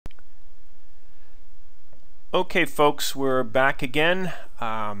Okay, folks, we're back again.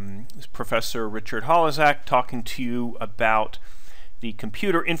 This is Professor Richard Holozak talking to you about the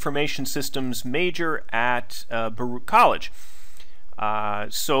Computer Information Systems major at Baruch College.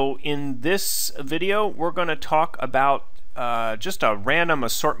 So in this video, we're going to talk about just a random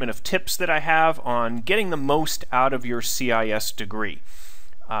assortment of tips that I have on getting the most out of your CIS degree.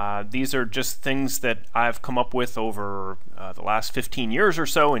 These are just things that I've come up with over the last 15 years or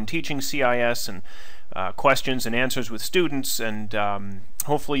so in teaching CIS and questions and answers with students, and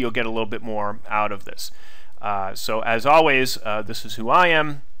hopefully you'll get a little bit more out of this. So as always, this is who I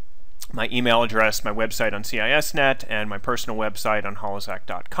am, my email address, my website on CISnet, and my personal website on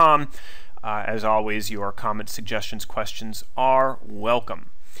holozak.com. As always, your comments, suggestions, questions are welcome.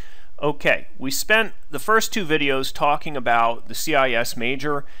 Okay, we spent the first two videos talking about the CIS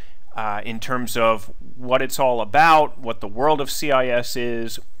major in terms of what it's all about, what the world of CIS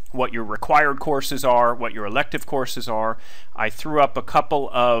is, what your required courses are, what your elective courses are. I threw up a couple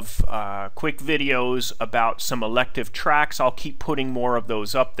of quick videos about some elective tracks. I'll keep putting more of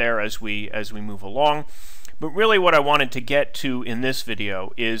those up there as we move along. But really what I wanted to get to in this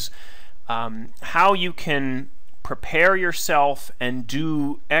video is how you can prepare yourself and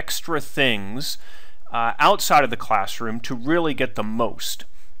do extra things outside of the classroom to really get the most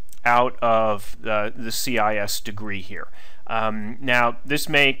out of the CIS degree here. Now, this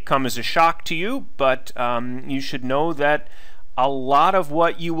may come as a shock to you, but you should know that a lot of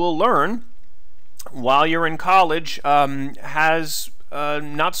what you will learn while you're in college has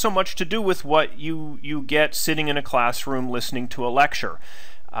not so much to do with what you get sitting in a classroom listening to a lecture.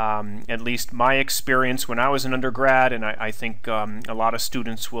 At least my experience when I was an undergrad, and I think a lot of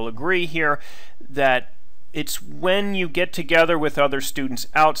students will agree here, that it's when you get together with other students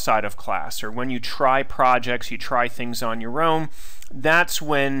outside of class, or when you try projects, you try things on your own, that's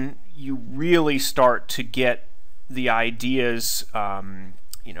when you really start to get the ideas,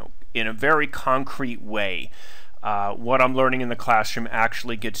 you know, in a very concrete way. What I'm learning in the classroom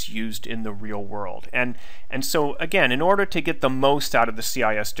actually gets used in the real world. And so again, in order to get the most out of the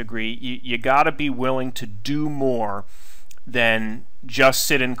CIS degree, you got to be willing to do more than just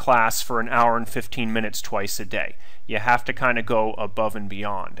sit in class for an hour and 15 minutes twice a day. You have to kind of go above and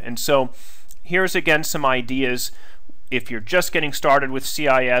beyond. And so here's again some ideas. If you're just getting started with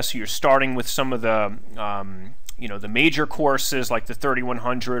CIS, you're starting with some of the you know, the major courses like the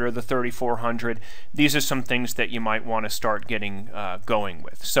 3100 or the 3400, these are some things that you might want to start getting going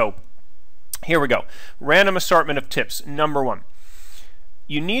with. So here we go. Random assortment of tips. Number one,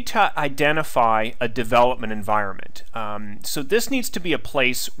 you need to identify a development environment. So this needs to be a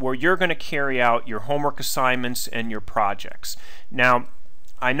place where you're going to carry out your homework assignments and your projects. Now,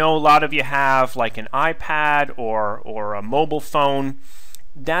 I know a lot of you have like an iPad or a mobile phone.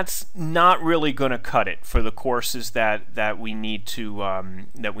 That's not really going to cut it for the courses that we need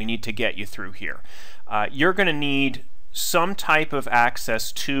to get you through here. You're going to need some type of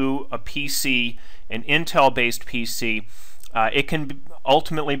access to a PC, an Intel-based PC. It can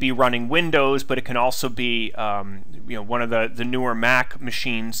ultimately be running Windows, but it can also be you know, one of the newer Mac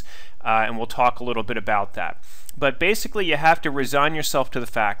machines, and we'll talk a little bit about that. But basically, you have to resign yourself to the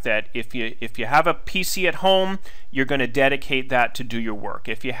fact that if you have a PC at home, you're going to dedicate that to do your work.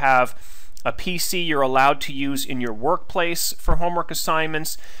 If you have a PC you're allowed to use in your workplace for homework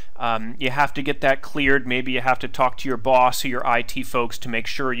assignments, you have to get that cleared. Maybe you have to talk to your boss or your IT folks to make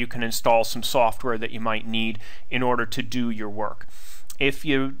sure you can install some software that you might need in order to do your work. If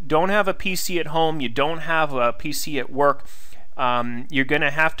you don't have a PC at home, you don't have a PC at work, you're going to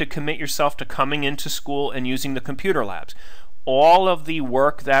have to commit yourself to coming into school and using the computer labs. All of the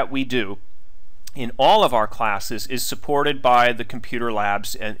work that we do in all of our classes is supported by the computer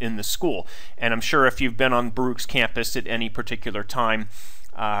labs in the school. And I'm sure if you've been on Baruch's campus at any particular time,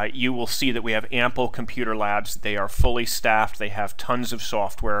 you will see that we have ample computer labs. They are fully staffed. They have tons of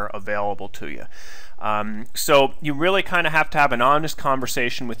software available to you. So you really kind of have to have an honest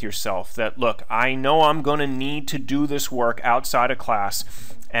conversation with yourself that, look, I know I'm going to need to do this work outside of class,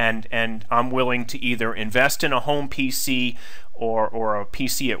 and I'm willing to either invest in a home PC or a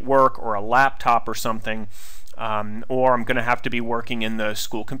PC at work or a laptop or something, or I'm going to have to be working in the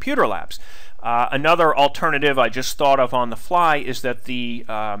school computer labs. Another alternative I just thought of on the fly is that the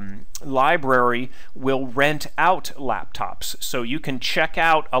library will rent out laptops. So you can check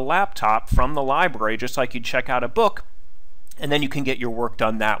out a laptop from the library just like you check out a book, and then you can get your work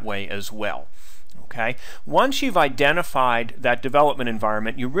done that way as well. Okay? Once you've identified that development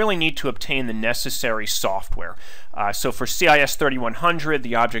environment, you really need to obtain the necessary software. So for CIS 3100,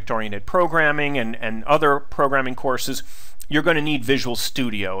 the object-oriented programming and other programming courses, you're going to need Visual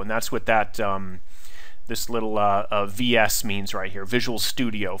Studio, and that's what that this little VS means right here, Visual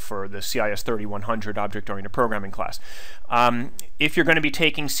Studio, for the CIS 3100 Object-Oriented Programming class. If you're going to be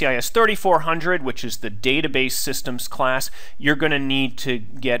taking CIS 3400, which is the Database Systems class, you're going to need to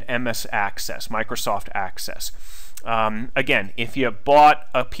get MS Access, Microsoft Access. Again, if you bought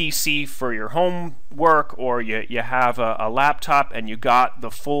a PC for your homework, or you have a laptop and you got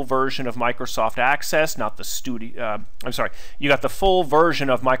the full version of Microsoft Access, not the you got the full version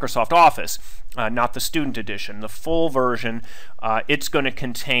of Microsoft Office, not the student edition. The full version, it's going to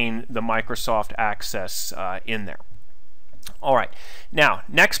contain the Microsoft Access in there. All right, now,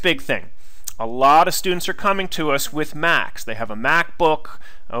 next big thing. A lot of students are coming to us with Macs. They have a MacBook.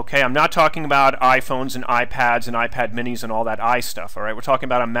 Okay, I'm not talking about iPhones and iPads and iPad minis and all that stuff. All right, we're talking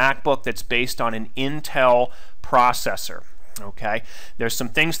about a MacBook that's based on an Intel processor. Okay, there's some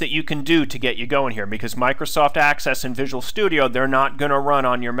things that you can do to get you going here, because Microsoft Access and Visual Studio, they're not going to run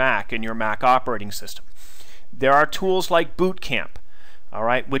on your Mac and your Mac operating system. There are tools like Boot Camp, all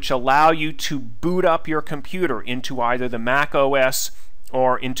right, which allow you to boot up your computer into either the Mac OS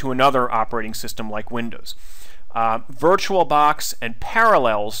or into another operating system like Windows. VirtualBox and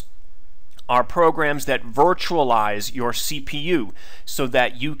Parallels are programs that virtualize your CPU so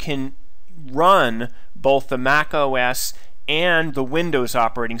that you can run both the Mac OS and the Windows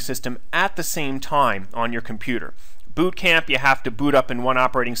operating system at the same time on your computer. Boot Camp, you have to boot up in one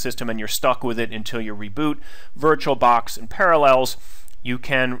operating system and you're stuck with it until you reboot. VirtualBox and Parallels, you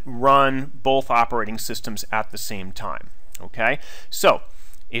can run both operating systems at the same time. Okay, so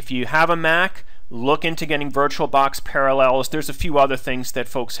if you have a Mac, look into getting VirtualBox Parallels. There's a few other things that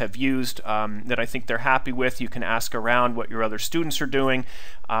folks have used that I think they're happy with. You can ask around what your other students are doing,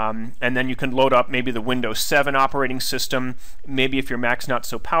 and then you can load up maybe the Windows 7 operating system. Maybe if your Mac's not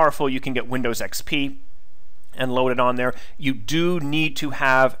so powerful, you can get Windows XP and load it on there. You do need to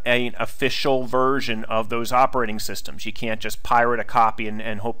have an official version of those operating systems. You can't just pirate a copy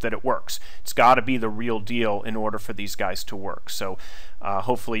and hope that it works. It's got to be the real deal in order for these guys to work. So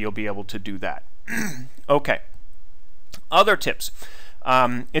hopefully you'll be able to do that. Okay, other tips.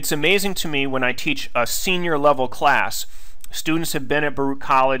 It's amazing to me when I teach a senior level class. Students have been at Baruch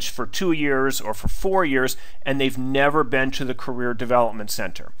College for 2 years or for 4 years, and they've never been to the Career Development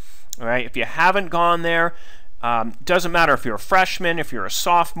Center. All right, if you haven't gone there, doesn't matter if you're a freshman, if you're a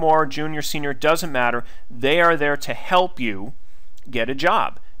sophomore, junior, senior, doesn't matter. They are there to help you get a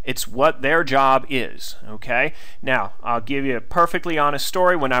job. It's what their job is, okay? Now, I'll give you a perfectly honest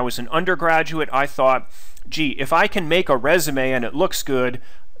story. When I was an undergraduate, I thought, gee, if I can make a resume and it looks good,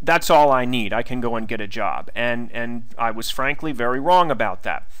 that's all I need. I can go and get a job. And I was frankly very wrong about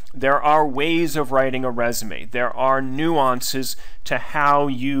that. There are ways of writing a resume. There are nuances to how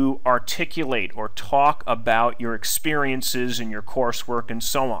you articulate or talk about your experiences and your coursework and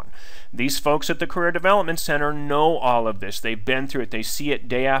so on. These folks at the Career Development Center know all of this. They've been through it. They see it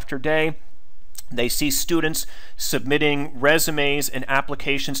day after day. They see students submitting resumes and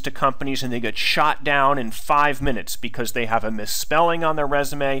applications to companies, and they get shot down in 5 minutes because they have a misspelling on their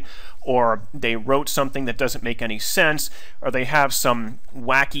resume, or they wrote something that doesn't make any sense, or they have some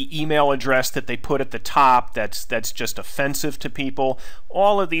wacky email address that they put at the top that's just offensive to people.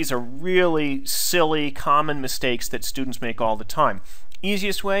 All of these are really silly, common mistakes that students make all the time.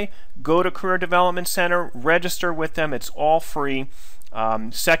 Easiest way, go to Career Development Center, register with them. It's all free.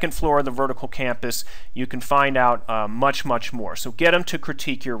 Second floor of the vertical campus. You can find out much more. So get them to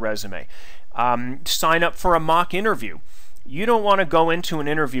critique your resume. Sign up for a mock interview. You don't want to go into an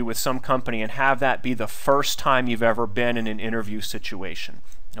interview with some company and have that be the first time you've ever been in an interview situation.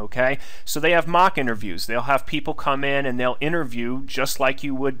 Okay, so they have mock interviews. They'll have people come in and they'll interview just like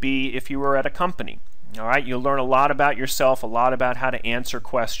you would be if you were at a company. All right, you'll learn a lot about yourself, a lot about how to answer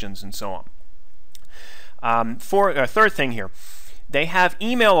questions and so on. Third thing here, they have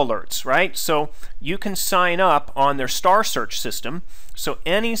email alerts, right? So you can sign up on their Star Search system. So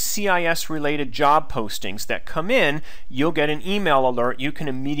any CIS related job postings that come in, you'll get an email alert. You can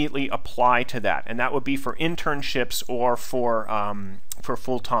immediately apply to that, and that would be for internships or for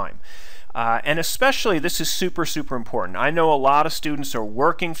full-time. And especially, this is super important. I know a lot of students are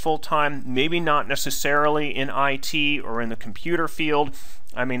working full-time, maybe not necessarily in IT or in the computer field.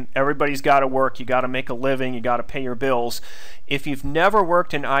 I mean, everybody's got to work. You got to make a living. You got to pay your bills. If you've never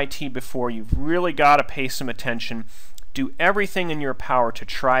worked in IT before, you've really got to pay some attention. Do everything in your power to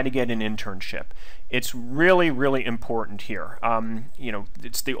try to get an internship. It's really important here. You know,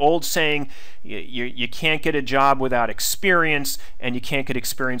 it's the old saying, you can't get a job without experience, and you can't get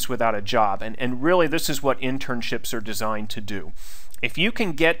experience without a job. And really, this is what internships are designed to do. If you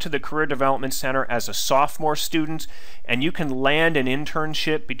can get to the Career Development Center as a sophomore student and you can land an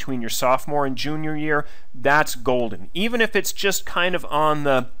internship between your sophomore and junior year, that's golden. Even if it's just kind of on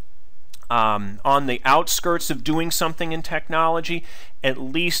the outskirts of doing something in technology, at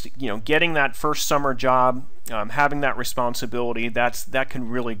least getting that first summer job, having that responsibility, that can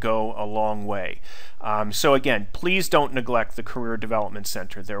really go a long way. So again, please don't neglect the Career Development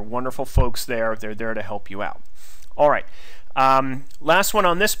Center. They're wonderful folks there. They're there to help you out. All right. Last one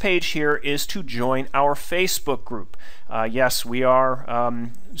on this page here is to join our Facebook group. Yes, we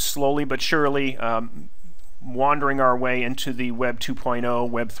are slowly but surely wandering our way into the Web 2.0,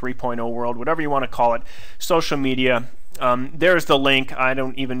 Web 3.0 world, whatever you want to call it, social media. There's the link. I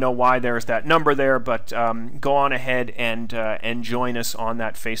don't even know why there's that number there, but go on ahead and join us on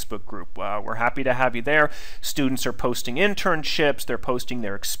that Facebook group. We're happy to have you there. Students are posting internships, they're posting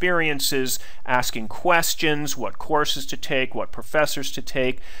their experiences, asking questions, what courses to take, what professors to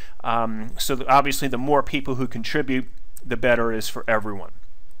take. So obviously the more people who contribute, the better it is for everyone.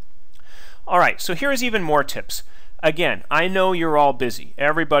 All right, so here's even more tips. Again, I know you're all busy.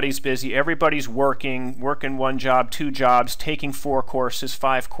 Everybody's busy. Everybody's working one job, 2 jobs, taking 4 courses,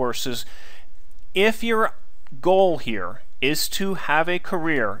 5 courses. If your goal here is to have a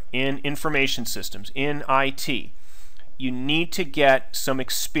career in information systems, in IT, you need to get some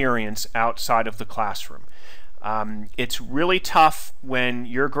experience outside of the classroom. It's really tough when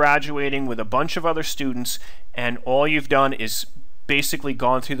you're graduating with a bunch of other students and all you've done is basically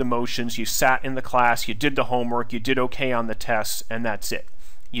gone through the motions. You sat in the class, you did the homework, you did okay on the tests, and that's it.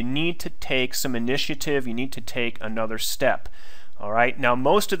 You need to take some initiative. You need to take another step. All right, now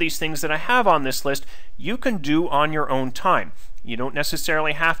most of these things that I have on this list you can do on your own time. You don't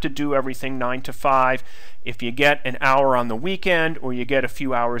necessarily have to do everything 9 to 5. If you get an hour on the weekend or you get a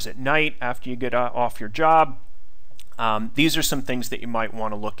few hours at night after you get off your job, these are some things that you might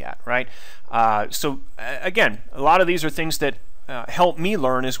want to look at, right? So again, a lot of these are things that helped me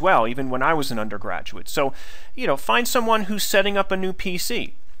learn as well, even when I was an undergraduate. So, find someone who's setting up a new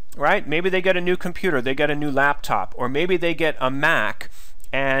PC, right? Maybe they get a new computer, they get a new laptop, or maybe they get a Mac,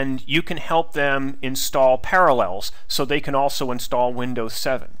 and you can help them install Parallels so they can also install Windows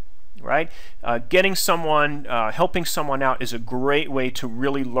 7, right? Getting someone, helping someone out is a great way to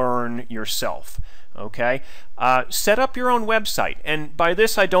really learn yourself. Okay, set up your own website, and by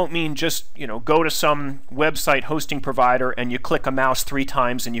this I don't mean just go to some website hosting provider and you click a mouse 3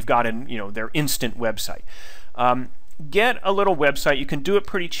 times and you've got their instant website. Get a little website. You can do it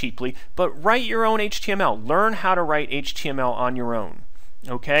pretty cheaply, but write your own HTML. Learn how to write HTML on your own.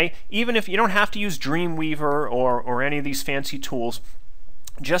 Okay, even if you don't have to use Dreamweaver or any of these fancy tools.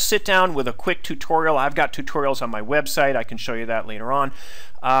 Just sit down with a quick tutorial. I've got tutorials on my website. I can show you that later on.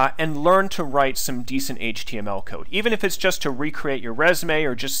 And learn to write some decent HTML code. Even if it's just to recreate your resume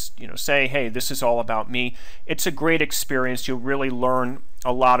or just say, hey, this is all about me. It's a great experience. You'll really learn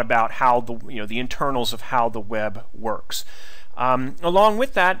a lot about how the internals of how the web works. Along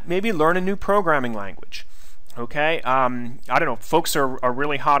with that, maybe learn a new programming language. Okay, I don't know. Folks are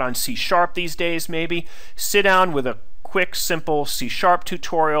really hot on C# these days. Maybe sit down with a quick, simple C#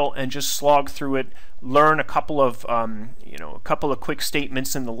 tutorial and just slog through it. Learn a couple of quick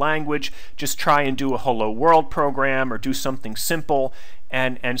statements in the language. Just try and do a hello world program or do something simple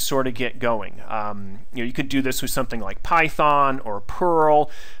and sort of get going. You could do this with something like Python or Perl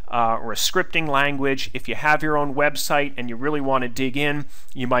or a scripting language. If you have your own website and you really want to dig in,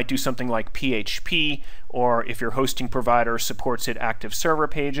 you might do something like PHP, or if your hosting provider supports it, Active Server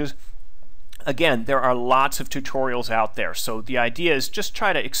Pages. Again, there are lots of tutorials out there, so the idea is just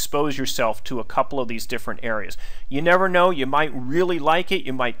try to expose yourself to a couple of these different areas. You never know, you might really like it,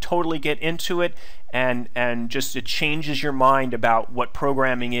 you might totally get into it, and just it changes your mind about what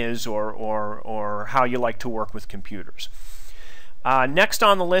programming is or how you like to work with computers. Next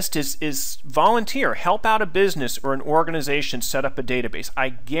on the list is volunteer. Help out a business or an organization set up a database. I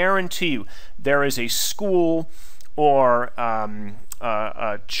guarantee you there is a school or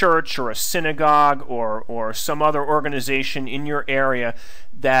a church or a synagogue or some other organization in your area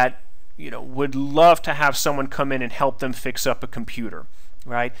that would love to have someone come in and help them fix up a computer,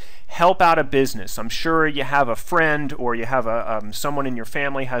 right? Help out a business. I'm sure you have a friend or you have someone in your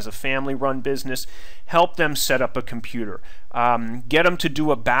family has a family-run business. Help them set up a computer. Get them to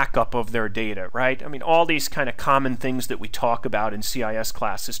do a backup of their data, right? I mean, all these kind of common things that we talk about in CIS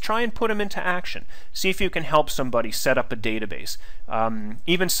classes, try and put them into action. See if you can help somebody set up a database.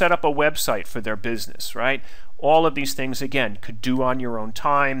 Even set up a website for their business, right? All of these things, again, could do on your own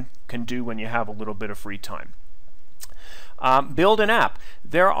time, can do when you have a little bit of free time. Build an app.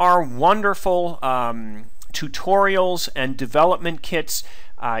 There are wonderful tutorials and development kits.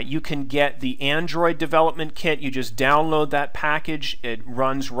 You can get the Android development kit. You just download that package. It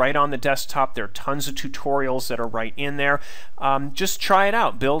runs right on the desktop. There are tons of tutorials that are right in there. Just try it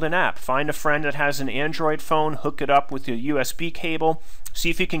out. Build an app. Find a friend that has an Android phone. Hook it up with a USB cable. See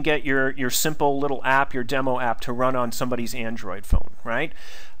if you can get your simple little app, your demo app, to run on somebody's Android phone, right?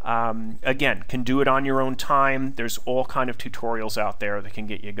 Again, can do it on your own time. There's all kind of tutorials out there that can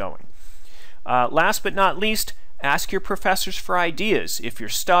get you going. Last but not least, ask your professors for ideas. If you're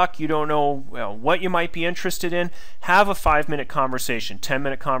stuck, you don't know what you might be interested in, have a 5-minute conversation,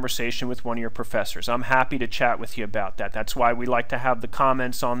 10-minute conversation with one of your professors. I'm happy to chat with you about that. That's why we like to have the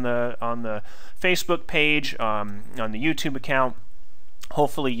comments on the Facebook page, on the YouTube account.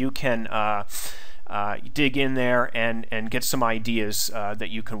 Hopefully you can dig in there and get some ideas that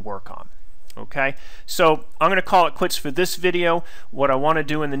you can work on. Okay, so I'm going to call it quits for this video. What I want to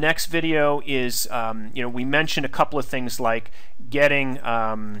do in the next video is, we mentioned a couple of things like getting,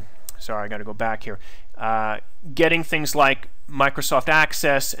 sorry, I got to go back here, getting things like Microsoft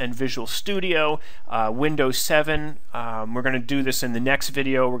Access and Visual Studio, Windows 7. We're going to do this in the next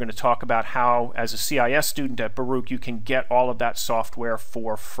video. We're going to talk about how, as a CIS student at Baruch, you can get all of that software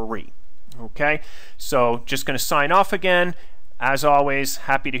for free. Okay, so just going to sign off again. As always,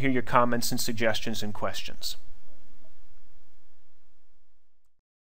 happy to hear your comments and suggestions and questions.